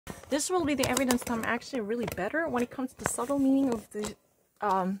This will be the evidence that I'm actually really better when it comes to subtle meaning of the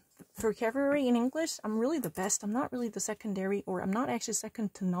vocabulary in English. I'm really the best. I'm not really the secondary, or I'm not actually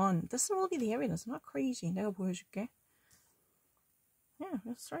second to none. This will be the evidence. I'm not crazy. 내가 보여줄게. Yeah,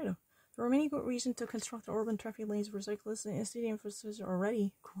 that's right. There are many good reasons to construct urban traffic lanes for cyclists and city infrastructure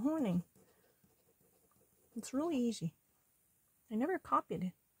already. Good morning. It's really easy. I never copied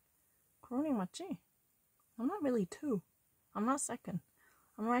it. Groaning 맞지? I'm not really two. I'm not second.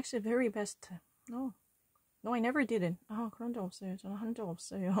 I'm actually very best. No, I never did it. 그런 적 없어요. 저는 한 적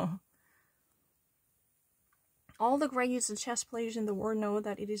없어요. All the greatest chess players in the world know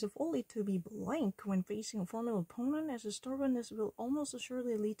that it is folly to be blank when facing a formidable opponent, as a stubbornness will almost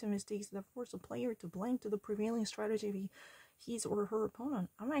assuredly lead to mistakes that force a player to blank to the prevailing strategy of his or her opponent.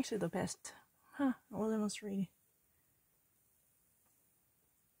 I'm actually the best. I will demonstrate it.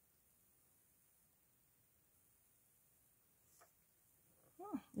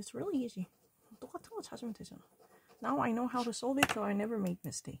 It's really easy. 똑같은 거 찾으면 되잖아. Now I know how to solve it, so I never make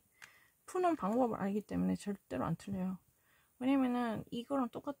mistake. 푸는 방법을 알기 때문에 절대로 안 틀려요. 왜냐면은 이거랑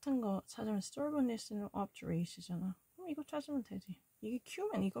똑같은 거 찾으면 stubbornness는 obturace잖아. 그럼 이거 찾으면 되지. 이게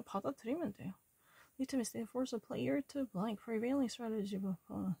Q면 이거 받아들이면 돼요. Lead to mistake force a player to blank prevailing strategy of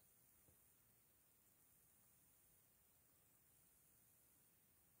opponent.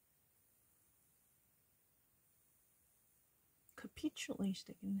 capitulate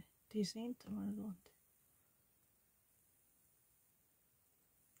되겠네. descent 말도 안 돼.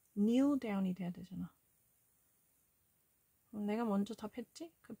 kneel down이 돼야 되잖아. 내가 먼저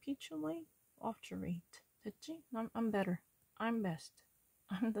답했지? capitulate, obturate. 됐지? I'm better. I'm best.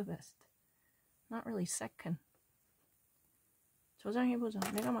 I'm the best. Not really second. 저장해보자.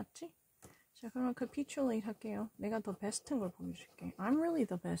 내가 맞지? 자, 그러면 capitulate 할게요. 내가 더 best인 걸 보여줄게. I'm really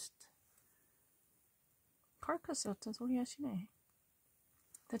the best. carcass 같은 소리 하시네.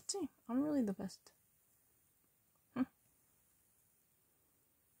 됐지? I'm really the best.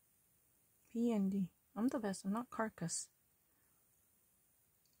 B and D. I'm the best. I'm not carcass.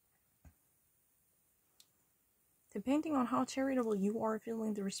 Depending on how charitable you are,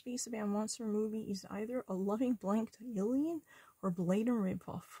 feeling the response about a monster movie is either a loving blank to alien or blatant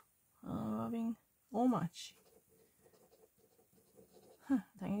ripoff. Loving homage.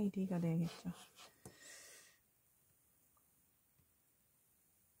 당연히 D가 되겠죠.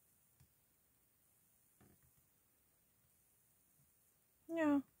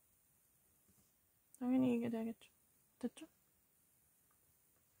 Yeah. 당연히 이게 되겠죠. 됐죠?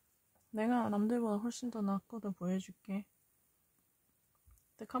 내가 남들보다 훨씬 더 낫거든 보여줄게.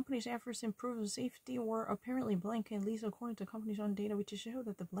 The company's efforts to improve safety were apparently blank, at least according to the company's own data, which showed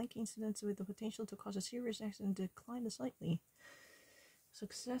that the blank incidents with the potential to cause a serious accident declined slightly.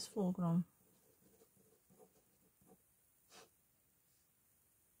 Successful, 그럼.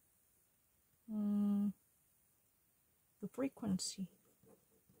 The frequency.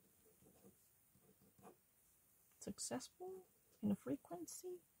 Successful in the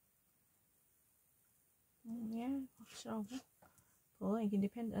frequency? Yeah, 확실하고. Well, like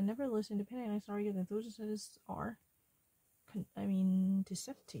independent. I never listen independent analysts argue that those studies are,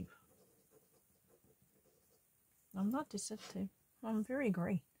 deceptive. I'm not deceptive. I'm very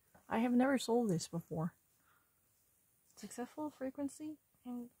great. I have never solved this before. Successful frequency?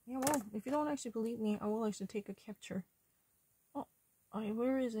 And yeah, well, if you don't actually believe me, I will actually take a capture. Oh,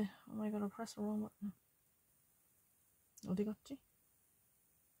 where is it? Oh my god, I pressed the wrong button. 어디 갔지?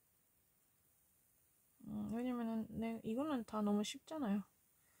 왜냐면은 이거는 다 너무 쉽잖아요.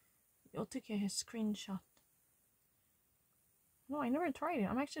 어떻게 해? 스크린샷. No, I never tried it.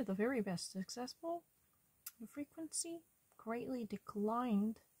 I'm actually the very best. Successful. The frequency greatly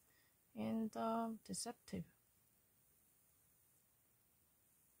declined and deceptive.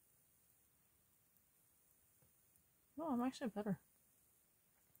 No, I'm actually better.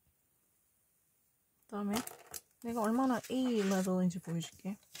 그다음에 내가 얼마나 A level인지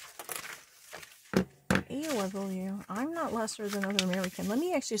보여줄게. A level이에요. I'm not lesser than other American. Let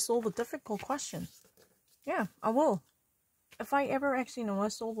me actually solve a difficult question. Yeah, I will. If I ever actually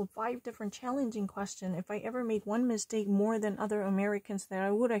solve a 5 different challenging question, if I ever make one mistake more than other Americans, then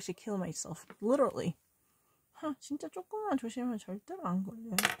I would actually kill myself. Literally. 진짜 조금만 조심하면 절대로 안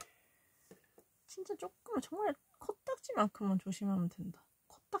걸려요. 진짜 조금만, 정말 코딱지만큼만 조심하면 된다.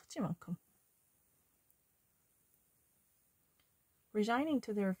 코딱지만큼. Resigning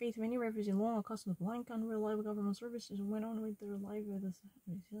to their fate, many refugees long accustomed to blank, unreliable government services went on with their life with a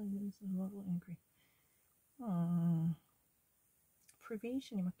resilient level angry.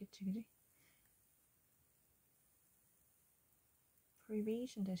 Privation이 맞겠지, 그지?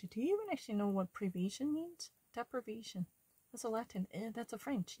 Privation. Do you even actually know what privation means? Deprivation. That's a Latin. That's a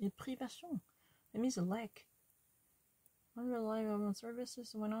French. Privation. It means a lack. Unreliable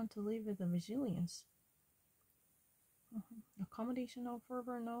services went on to leave with the resilience. Accommodation, no.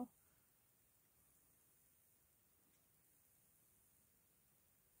 Fervor, no.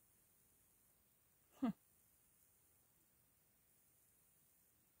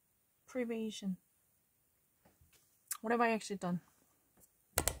 Privation. What have I actually done?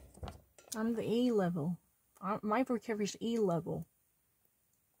 I'm the A level. My vocabulary is A level.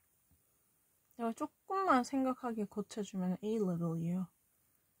 내가 조금만 생각하게 고쳐주면 A level이에요.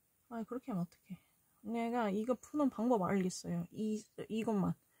 아, 그렇게 하면 어떡해. 내가 이거 푸는 방법 알겠어요.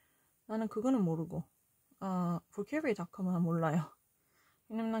 이것만. 나는 그거는 모르고. vocabulary.com은 몰라요.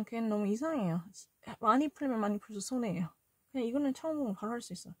 왜냐면 난 그게 너무 이상해요. 많이 풀면 많이 풀수 손해예요. 그냥 이거는 처음 보면 바로 할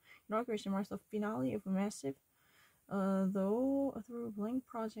수 있어. Inauguration marks the finale of a massive, though through blank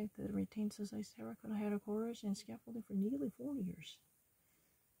project that retained society's terracotta headquarters and scaffolding for nearly 4 years.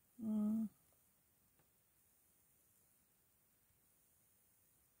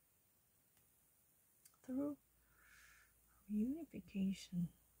 Through reunification.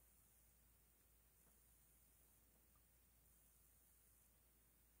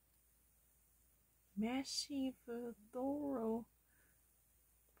 Massive, thorough,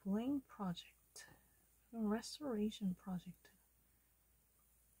 blank project, restoration project.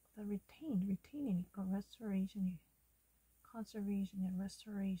 The retaining, restoration, conservation, and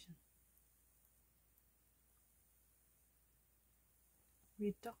restoration.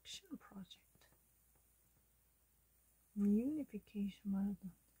 Reduction project. Reunification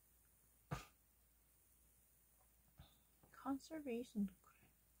말하던. Conservation도 그래.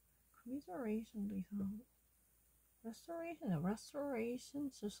 Commiseration도 이상하고.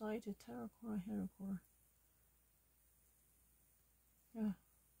 Restoration Society Terracotta Headquarters. Yeah.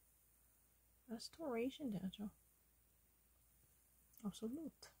 Restoration 되죠.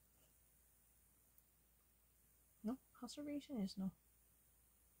 Absolute. No, conservation is no.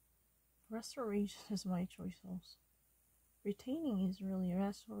 Restoration is my choice also. Retaining is really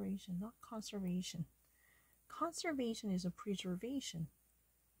restoration, not conservation. Conservation is a preservation.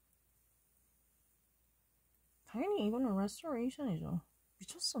 당연히 이거는 restoration이죠.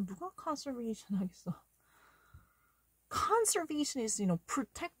 미쳤어. 누가 conservation 하겠어. Conservation is,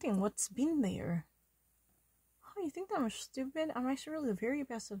 protecting what's been there. Oh, you think that I'm stupid? I'm actually really the very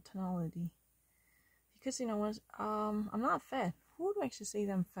best of tonality. Because, I'm not fat. Who do I actually say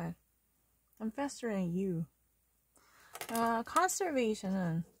that I'm fat? I'm faster than you.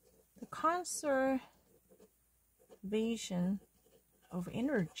 Conservation은 the conservation of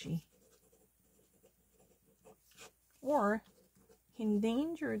energy or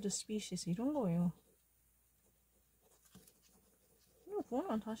endangered species 이런 거예요.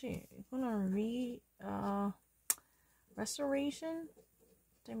 그거는 다시 이거는 restoration.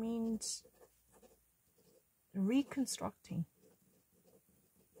 That means reconstructing.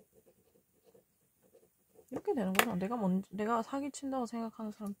 이렇게 되는 거죠. 내가 사기친다고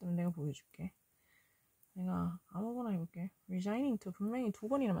생각하는 사람 때문에 내가 보여줄게. 내가 아무거나 해볼게. Resigning to 분명히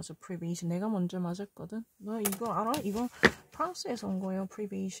 2번이나 맞아. Privation. 내가 먼저 맞았거든. 너 이거 알아? 이거 프랑스에서 온 거예요.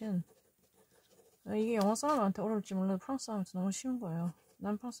 Privation. 이게 영어 사람한테 어려울지 몰라도 프랑스 사람한테 너무 쉬운 거예요.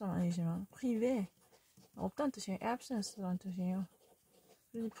 난 프랑스 사람 아니지만. Privé. 없다는 뜻이에요. Absence라는 뜻이에요.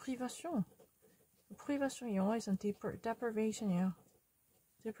 그래서 privation. Privation 영어에서는 deprivation이에요.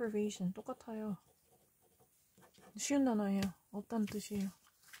 Deprivation. 똑같아요. 쉬운 단어예요. 없다는 뜻이에요.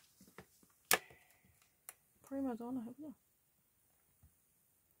 prima donna 해보자.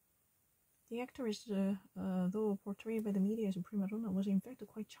 The actor is, though portrayed by the media as a prima donna, was in fact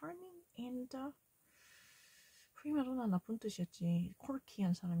quite charming and prima donna 나쁜 뜻이었지.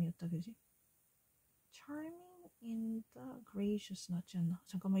 콜키한 사람이었다, 그지? Charming and gracious 낫지 않나?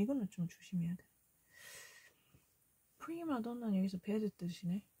 잠깐만, 이거는 좀 조심해야 돼. prima donna는 여기서 bad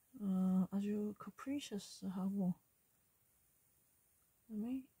뜻이네. 아주 capricious하고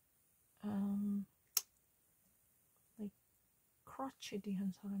그다음에 like crotchety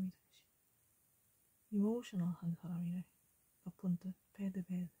한 사람이다. emotional한 사람이래. 나쁜 뜻.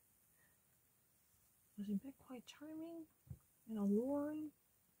 bad. Was in fact quite charming and alluring.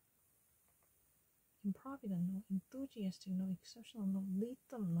 Improvident, no. Enthusiastic, no. Exceptional, no.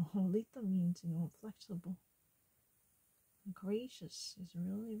 Lethal, no. Lethal means, flexible. Gracious is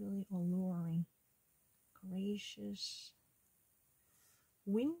really, really alluring. Gracious.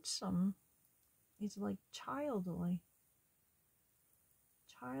 Winsome is like childlike.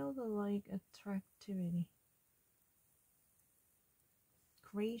 Childlike attractivity.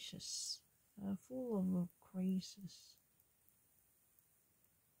 Gracious. Full of graces.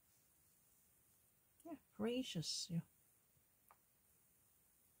 Yeah, gracious. Yeah.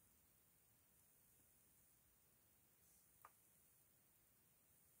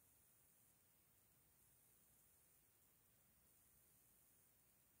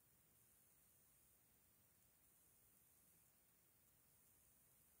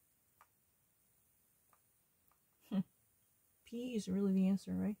 B is really the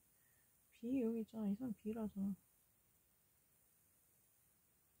answer, right? B 여기 있잖아. 이 사람 B라서.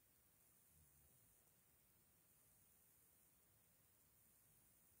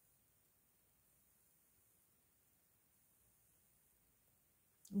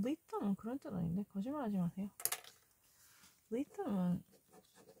 리듬은 그런 뜻 아닌데? 거짓말하지 마세요. 리듬은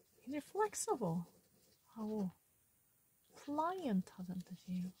굉장히 flexible 하고 pliant 하다는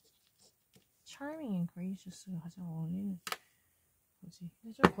뜻이에요. charming and gracious가 가장 어울리는 거지.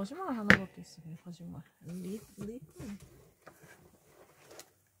 근데 좀 거짓말 하는 것도 있어. 그냥 거짓말. 리듬.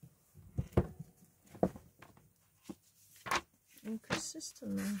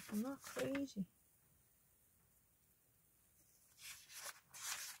 Inconsistent, man. I'm not crazy.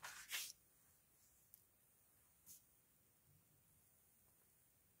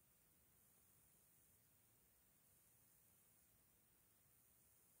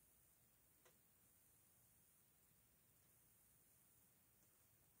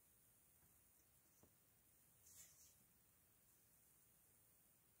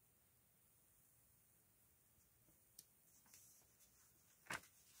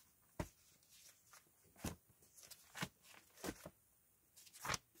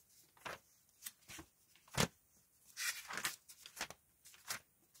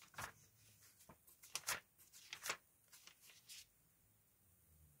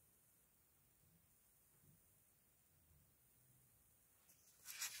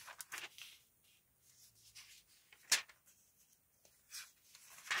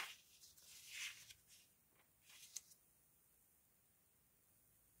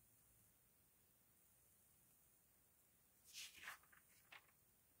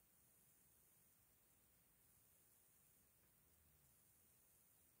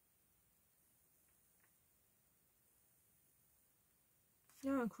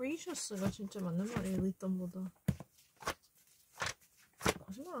 야, gracious가 진짜 맞는 말이에요, 리듬보다.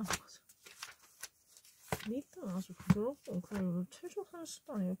 거짓말 안 하고. 리듬은 아주 부드럽고, 그리고 최초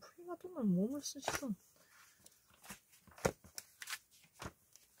선수도 아니에요. 프리마돈나 몸을 쓰시던.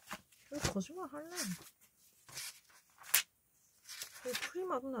 왜 거짓말 할래?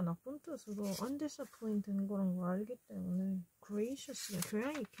 프리마돈나 나쁜 뜻으로 undisciplined 된 거란 걸 알기 때문에 gracious가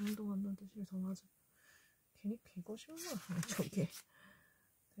교양 있게 행동한다는 뜻이 더 맞아. 괜히 개거짓말 하네, 저게.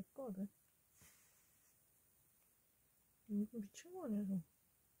 됐거든. 이거 미친 거 아니야, 저.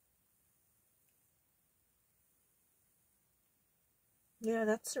 Yeah,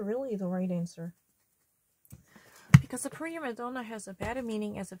 that's really the right answer. Because the prima donna has a bad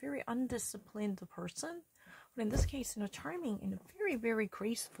meaning as a very undisciplined person. But in this case, charming and very, very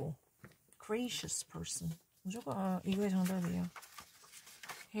graceful, gracious person. 무조건 이거의 정답이에요.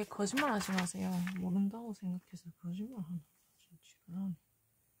 얘 거짓말 하지 마세요. 모른다고 생각해서 거짓말 하나. 진짜.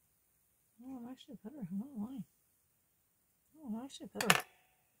 No, I'm actually better. I'm not lying. No, I'm actually better.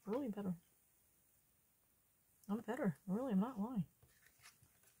 Really better. I'm better. Really, I'm not lying.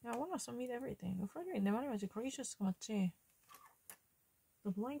 Yeah, I want to submit everything. Frederick, 내 말이 맞지? Gracious's 맞지?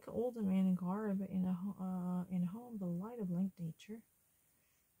 The blank old man in garb in home, the light of blank nature.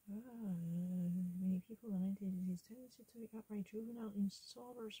 Many people lamented his tendency to be outright juvenile in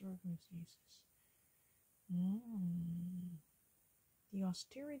sober circumstances. The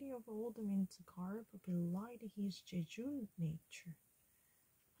austerity of old man's garb belied his jejune nature.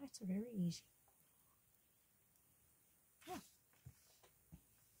 That's very easy. Yeah.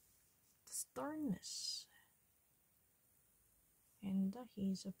 The sternness. And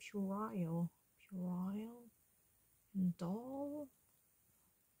he's a puerile and dull.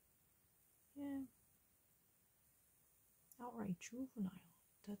 Yeah. Outright juvenile.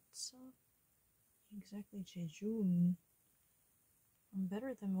 That's exactly jejune. I'm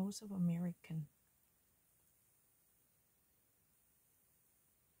better than most of American.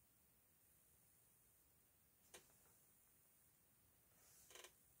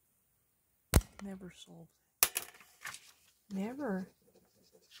 Never sold it. Never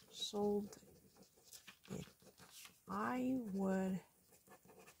sold it. I would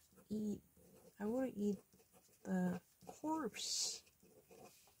eat the corpse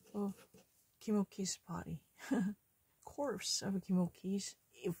of Kimoki's body. Corpse of Kimoki's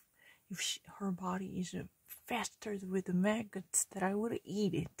if her body is festered with the maggots, that I would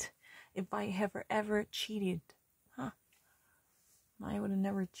eat it if I ever cheated. Huh? I would have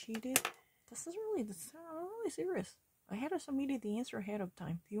never cheated. This is really I'm really serious. I had to submit the answer ahead of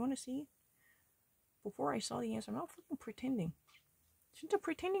time. Do you want to see? Before I saw the answer, I'm not fucking pretending. 진짜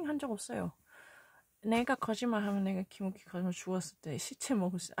pretending 한 적 없어요. 내가 거짓말하면 내가 김옥희 거짓말 죽었을 때 시체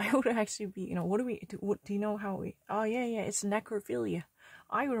먹었을 때 I would actually be, what do you know how we, oh yeah, it's necrophilia.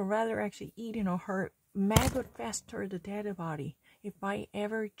 I would rather actually eat, her maggot faster the dead body. If I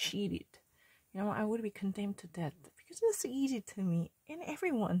ever cheated, I would be condemned to death because it's easy to me. And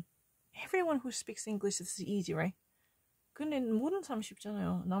everyone who speaks English is easy, right? 근데 모든 사람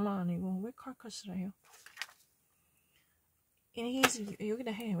쉽잖아요. 나만 아니고 왜 칼칼스라 해요?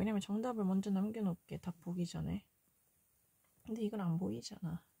 여기다 해. 왜냐면 정답을 먼저 남겨놓을게. 답 보기 전에. 근데 이건 안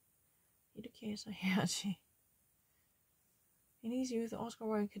보이잖아. 이렇게 해서 해야지. In his youth, Oscar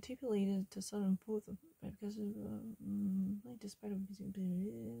Wilde capitulated to Southern both because of despite of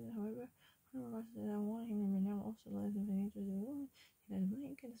however, that one him now also lives in financial he died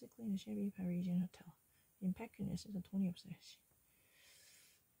inconsequently in a shabby Parisian hotel. In pecunious 돈이 없어야지.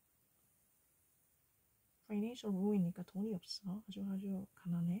 Financial ruin이니까 돈이 없어. 아주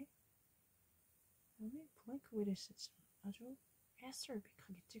가난해. 그다음에 blank witticism. 아주 acerbic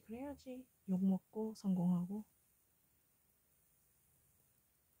그래야지 욕먹고 성공하고.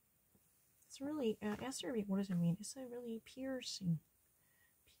 It's really acerbic. What does it mean? It's a really piercing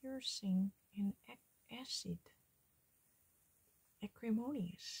and acid,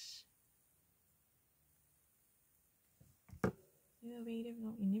 acrimonious, innovative,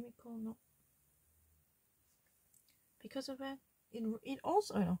 no, inimical, no. Because of that, it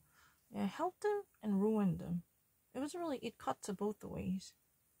also helped them and ruined them. It cut to both the ways.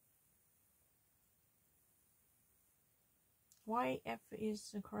 Why F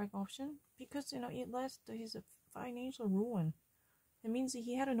is the correct option? Because it led to his financial ruin. It means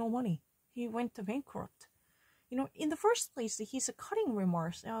he had no money. He went to bankrupt. In the first place, he's a cutting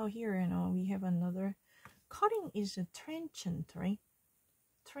remarks. Oh, here, we have another. Cutting is a trenchant, right?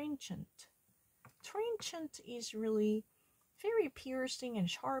 Trenchant is really very piercing and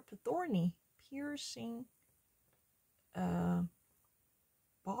sharp, thorny, piercing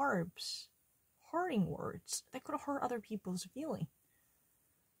barbs, hurting words that could hurt other people's feeling.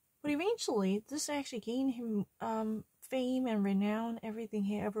 But eventually, this actually gained him fame and renown, everything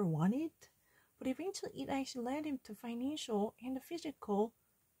he ever wanted. But eventually, it actually led him to financial and physical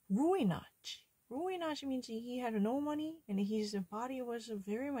ruinage. Ruinage means he had no money and his body was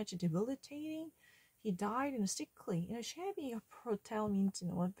very much debilitating. He died in a sickly. In a shabby hotel means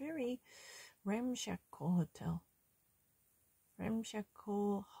a very ramshackle hotel.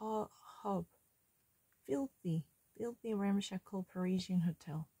 Ramshackle hub. Filthy ramshackle Parisian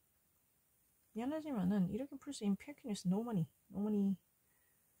hotel. 미안하지만은 이렇게 풀 수 있는 pecunious, no money.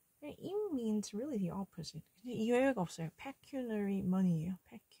 It means really the opposite. 이해가 없어요. pecuniary money예요.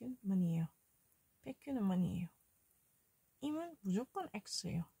 pecun은 money예요. 임은 무조건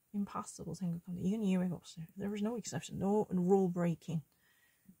X예요. impossible 생각하는데 이건 이해가 없어요. There is no exception, no rule breaking.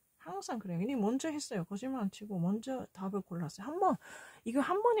 항상 그래요. 근데 먼저 했어요. 거짓말 안 치고 먼저 답을 골랐어요. 이거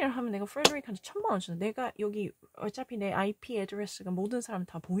한 번이라 하면 내가 프레드릭한테 1,000만 원 줬어. 내가 여기 어차피 내 IP 애드레스가 모든 사람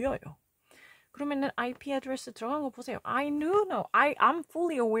다 보여요. 그러면은 IP 애드레스 들어간 거 보세요. I'm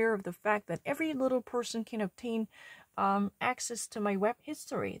fully aware of the fact that every little person can obtain access to my web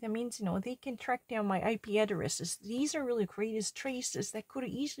history. That means, they can track down my IP addresses. These are really greatest traces that could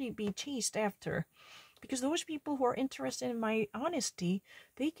easily be chased after. Because those people who are interested in my honesty,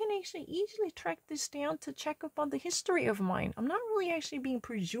 they can actually easily track this down to check up on the history of mine. I'm not really actually being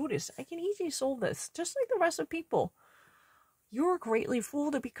prejudiced. I can easily solve this, just like the rest of people. You're greatly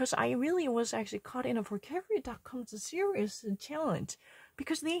fooled because I really was actually caught in a Vocabulary.com's serious challenge.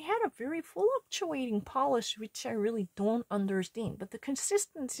 Because they had a very fluctuating policy, which I really don't understand. But the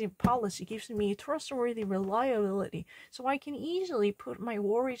consistency of policy gives me trustworthy reliability. So I can easily put my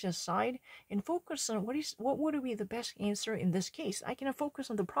worries aside and focus on what would be the best answer in this case. I can focus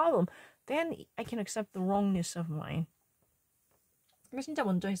on the problem. Then I can accept the wrongness of mine. 이거 진짜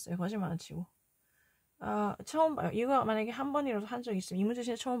먼저 했어요. 거짓말 안 치고. 처음 봐요. 이거 만약에 한 번이라도 한 적 있으면 이 문제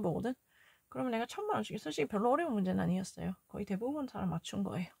진짜 처음 보거든? 그러면 내가 1,000만 원 주기. 솔직히 별로 어려운 문제는 아니었어요. 거의 대부분 사람 맞춘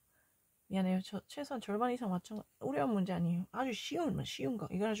거예요. 미안해요. 저 최소한 절반 이상 맞춘 거. 어려운 문제 아니에요. 아주 쉬운 거.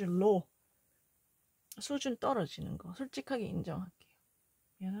 이건 아주 low. 수준 떨어지는 거. 솔직하게 인정할게요.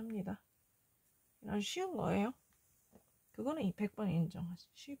 미안합니다. 아주 쉬운 거예요. 그거는 100번 인정하지.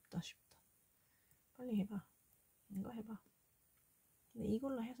 쉽다. 빨리 해봐. 이거 해봐. 근데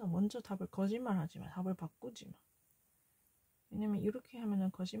이걸로 해서 먼저 거짓말하지 마. 답을 바꾸지 마. 왜냐면 이렇게 하면은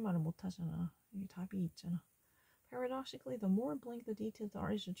거짓말을 못 하잖아. 여기 답이 있잖아. Paradoxically, the more blank the detailed the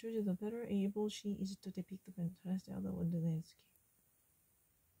artist chooses, the better able she is to depict the fantastic other one the landscape.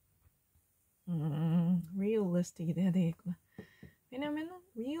 realistic이 돼야 되겠구나. 왜냐면은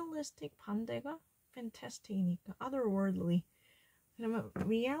realistic 반대가 fantastic이니까 otherworldly. 그러면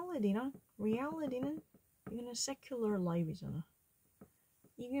reality는 이거는 secular life이잖아.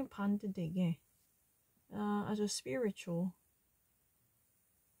 이게 반대되게 아주 spiritual,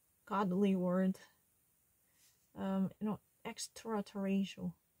 godly word,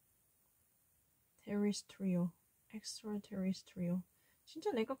 extraterrestrial. extraterrestrial.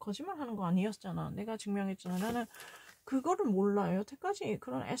 진짜 내가 거짓말하는 거 아니었잖아. 내가 증명했잖아. 나는 그거를 몰라요. 여태까지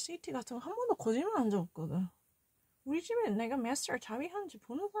그런 SAT 같은 거 한 번도 거짓말 한 적 없거든. 우리 집에 내가 몇 살 자위하는지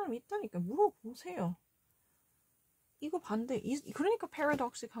보는 사람 있다니까. 물어보세요. 이거 반대. 그러니까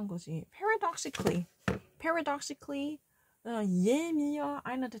paradoxic한 거지. Paradoxically, je mir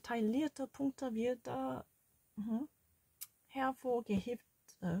eine detaillierte Punkte wird hervorgehebt.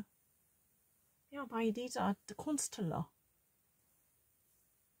 Ja, bei dieser Art Künstler.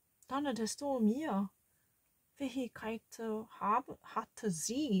 Dann desto mehr Fähigkeit hatte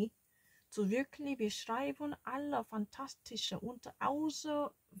sie, zu wirklich beschreiben alle fantastische und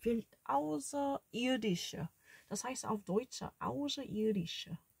außerirdische. Das heißt auf Deutsch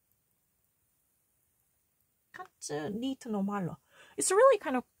außerirdische. Nicht normaler. It's really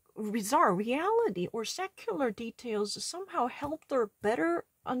kind of bizarre. Reality or secular details somehow help her better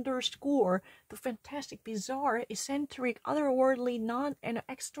underscore the fantastic, bizarre, eccentric, otherworldly, non and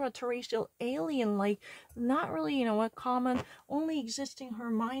extraterrestrial, alien-like, not really, a common, only existing in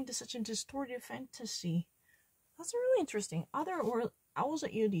her mind is such a distorted fantasy. That's really interesting.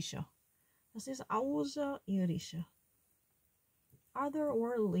 Außerirdische. Das ist außerirdische.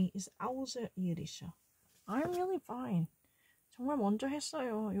 Otherworldly is außerirdische. I'm really fine. 정말 먼저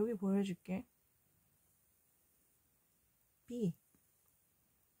했어요. 여기 보여줄게. B.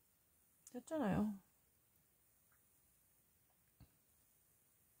 됐잖아요.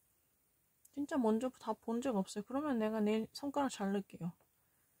 진짜 먼저 다 본 적 없어요. 그러면 내가 내일 손가락 자를게요.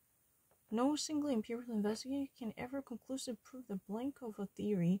 No single empirical investigator can ever conclusively prove the blank of a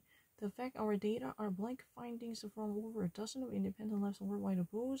theory. The fact our data are blank findings from over a dozen of independent labs worldwide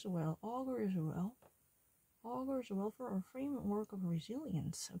augurs well for our framework of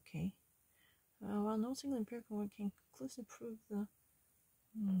resilience. Okay. While no single empirical one can conclusively prove the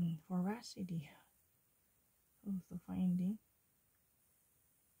veracity of the finding,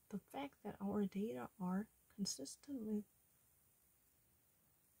 the fact that our data are consistent with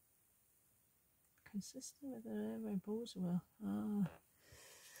by Boswell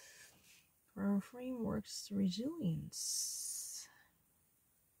for our framework's resilience.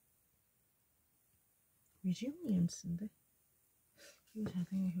 Resilience인데? 이거 잘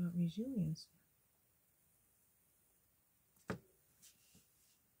생각해봐. resilience.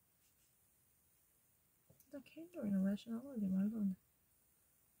 일단 candor이나 rationality 말도 안 돼.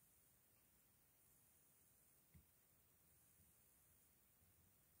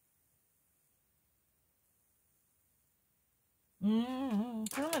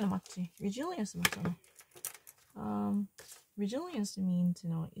 그러면 맞지. Resilience 맞잖아. Resilience means,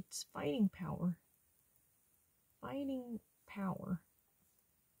 it's fighting power. Fighting power.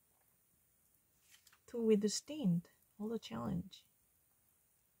 To withstand all the challenge.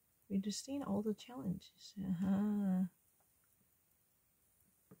 Withstand all the challenges.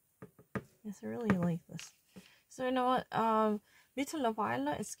 Yes, I really like this. So, you know what?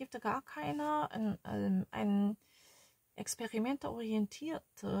 Mittlerweile, es gibt gar keine ein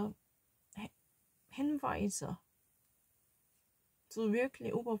experimentorientierte Hinweise zu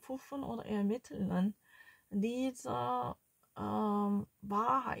wirklich überprüfen oder ermitteln diese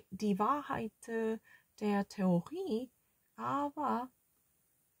Wahrheit, die Wahrheit der Theorie, aber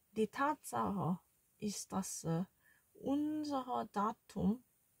die Tatsache ist, dass unser Datum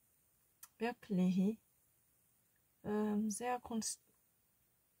wirklich sehr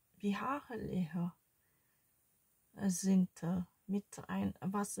beharrlicher sind mit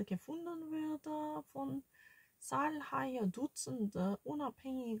was gefunden wurde von zahlreichen Dutzende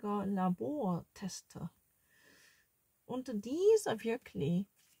unabhängiger Labortests. Und diese wirklich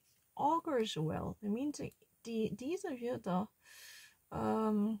augurs well. Das means diese wird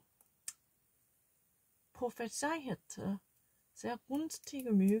prophezeit sehr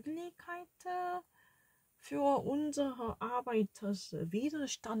günstige Möglichkeiten für unsere Arbeiters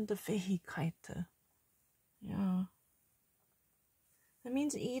Widerstandsfähigkeit. Yeah. That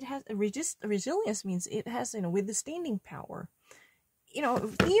means it has resilience means it has withstanding power.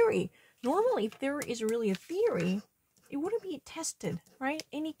 Theory. Normally, if there is really a theory, it wouldn't be tested, right?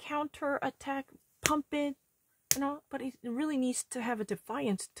 Any counter attack, pump it, but it really needs to have a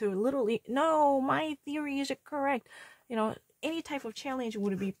defiance to literally, no, my theory is correct. Any type of challenge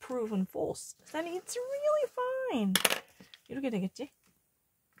would be proven false. Then it's really fine. 이렇게 되겠지?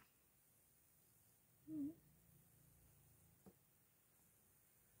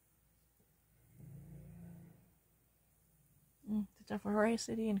 The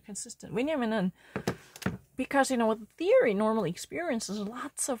veracity and consistent. 왜냐면은 because the theory normally experiences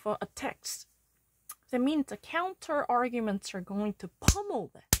lots of attacks. That means the counter arguments are going to pummel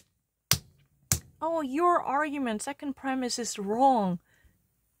that. Oh, your argument, second premise is wrong.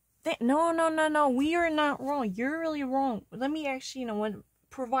 No, we are not wrong. You're really wrong. Let me actually,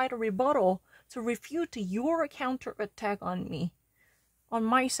 provide a rebuttal to refute your counterattack on me, on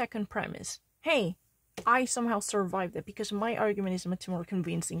my second premise. Hey, I somehow survived it because my argument is much more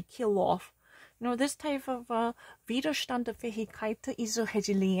convincing. Kill off. This type of Widerstandsfähigkeit ist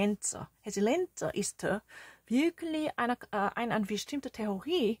Resilienz. Resilienz ist wirklich eine bestimmte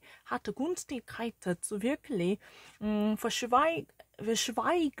Theorie hat Günstigkeit zu wirklich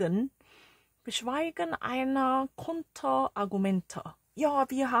beschweigen einer Konterargumente. Ja,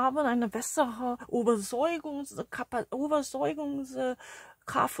 wir haben eine bessere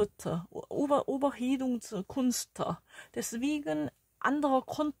Überredungskunst. Deswegen andere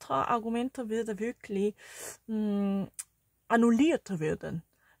Kontraargumente werden wirklich annulliert werden.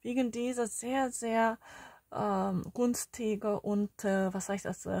 Wegen dieser sehr, sehr günstige und,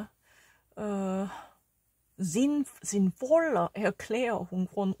 sinnvolle Erklärung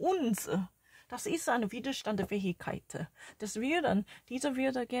von uns. Das ist eine Widerstandsfähigkeit. Dieser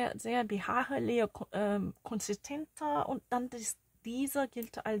wird sehr beharrlich, konsistenter und dann dieser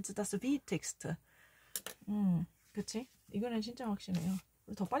gilt als das Wichtigste. 그치? 이거는 진짜 확실해요.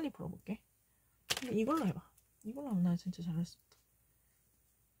 더 빨리 풀어볼게. 근데 이걸로 해봐. 이걸로 하면 나 진짜 잘할 수 있다.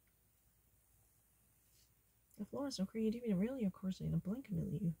 The florence of creativity really occurs in a blank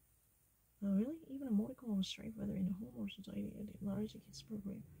milieu. Really? Even a modicum of strife, whether in a home or society, at a large gets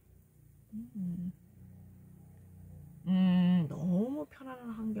program. 너무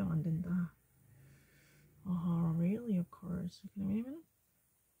편안한 환경 안 된다. Really occurs. 왜냐면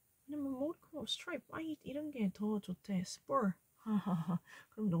modicum of strife, 이런 게 더 좋대. spur.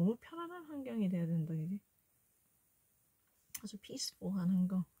 그럼 너무 편안한 환경이 돼야 된다, 이게. 아주 peaceful한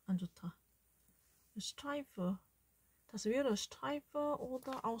환경 안 좋다. Strife. Das würde Strife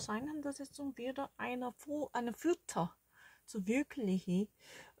oder Auseinandersetzung würde eine Futter zu wirklich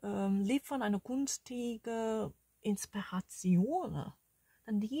liefern, eine günstige Inspiration.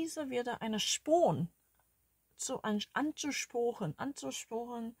 Dann diese würde eine Sporn anzusporen,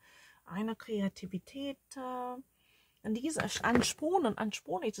 eine Kreativität. Dann diese anspornen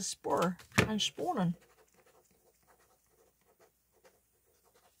ist a spur, anspornen,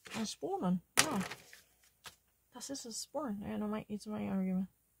 ja. Das ist a spur. It's my argument.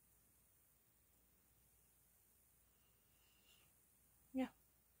 야,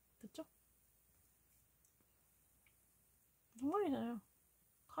 됐죠? 정말이잖아요.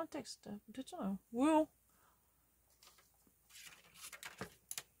 컨텍스트 됐잖아요. 왜요?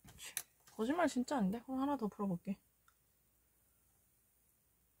 거짓말 진짜 안 돼? 그럼 하나 더 풀어볼게.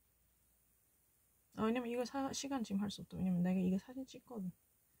 왜냐면 이거 시간 지금 할 수 없다. 왜냐면 내가 이거 사진 찍거든.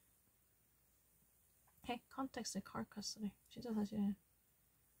 컨텍스트 카카스래. 진짜 사실.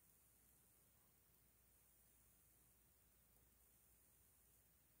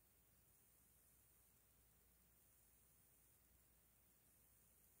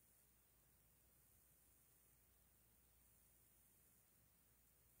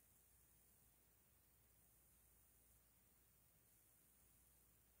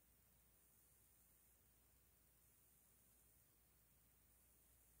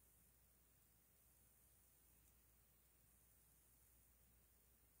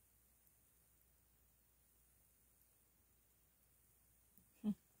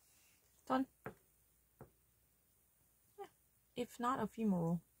 Done. If not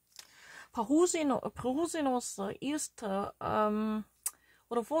ephemeral. Parusinus ist oder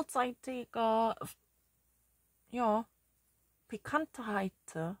vorzeitige Bekanntheit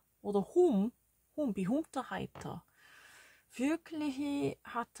oder Berühmtheit wirklich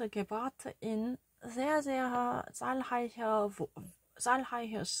hatte Gebate in sehr, sehr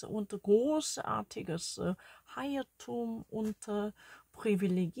zahlreiches und großartiges Heiligtum und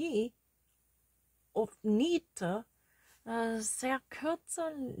Privilegie oft nicht sehr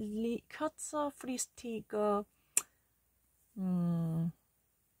kurzfristige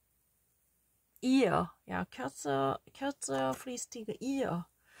kurzfristige Ehe.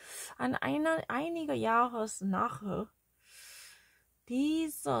 An einige Jahre nachher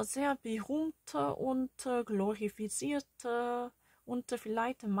dieser sehr berühmte und glorifizierte und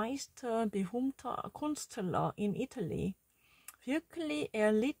vielleicht meist berühmte Künstler in Italien wirklich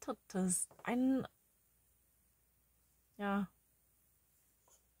erlitterte ein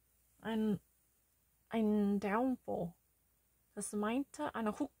Downfall. Das meinte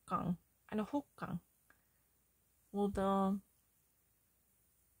eine Rückgang. Oder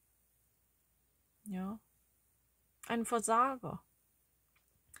ein Versager.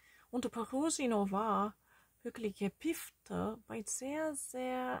 Und Perusino war wirklich gepiffte, weil sehr,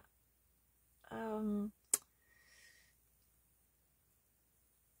 sehr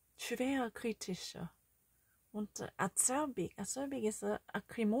schwer kritische. Und Acerbic ist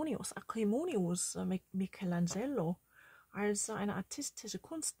Acrimonius Michelangelo, also eine artistische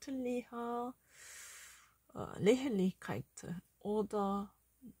Kunstlehre, Lächerlichkeit oder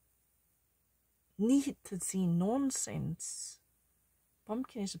Nichtsinn, Nonsens.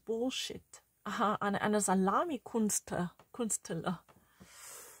 Pumpkin is Bullshit. Aha, eine Salami-Künstler.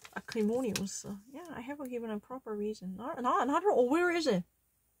 Acrimonious. Yeah, I haven't given a proper reason. Not oh, where is it?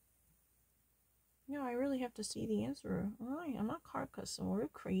 Yeah, I really have to see the answer. Alright, I'm not Carcass. Are you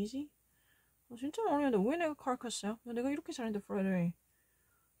crazy? 진짜 어려운데 왜 내가 Carcass야? 내가 이렇게 잘했는데 Friday.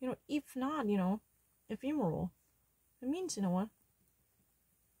 You know, if not, you know, ephemeral. It means, you know what?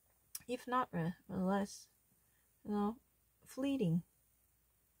 If not less, you know, fleeting.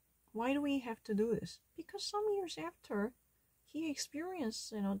 Why do we have to do this? Because some years after, he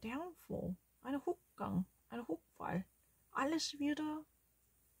experienced, you know, downfall. Eine Rückgang, eine Rückfall. Alles wieder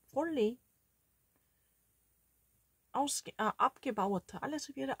volley abgebaut.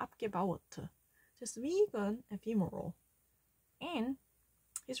 Alles wieder abgebaut. Deswegen ephemeral. And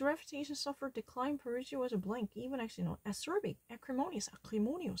his reputation suffered decline. Perugio was a blank. Even actually, you know, acerbic, acrimonious.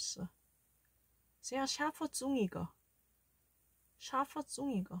 Sehr scharfzungiger.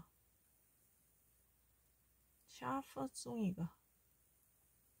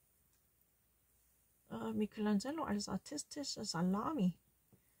 Michelangelo als artistische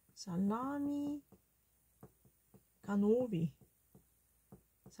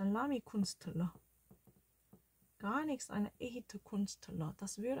Salami-Künstler. Gar nichts eine echte Künstler.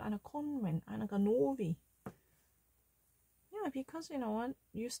 Das wäre eine Conman, eine Ganovi. Yeah, because you know what,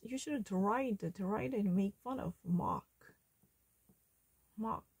 you should deride it and make fun of, mocked.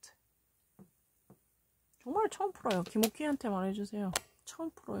 정말 처음 풀어요. 김옥희한테 말해주세요.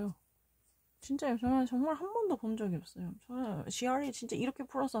 처음 풀어요. 진짜 저는 정말 한 번도 본 적이 없어요. 저는 GRE 진짜 이렇게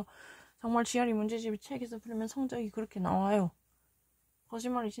풀어서 정말 GRE 문제집 책에서 풀면 성적이 그렇게 나와요.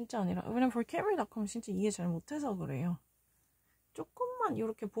 거짓말이 진짜 아니라. 왜냐면 vocabulary.com 진짜 이해 잘 못해서 그래요. 조금만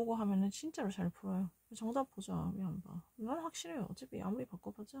이렇게 보고 하면은 진짜로 잘 풀어요. 정답 보자. 왜 안 봐? 난 확실해요. 어차피 아무리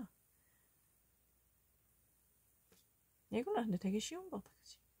바꿔보자. 이거는 근데 되게 쉬운 거 같아,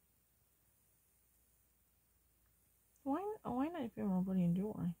 그치? Why not if you're nobody in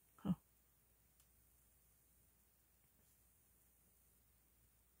your line?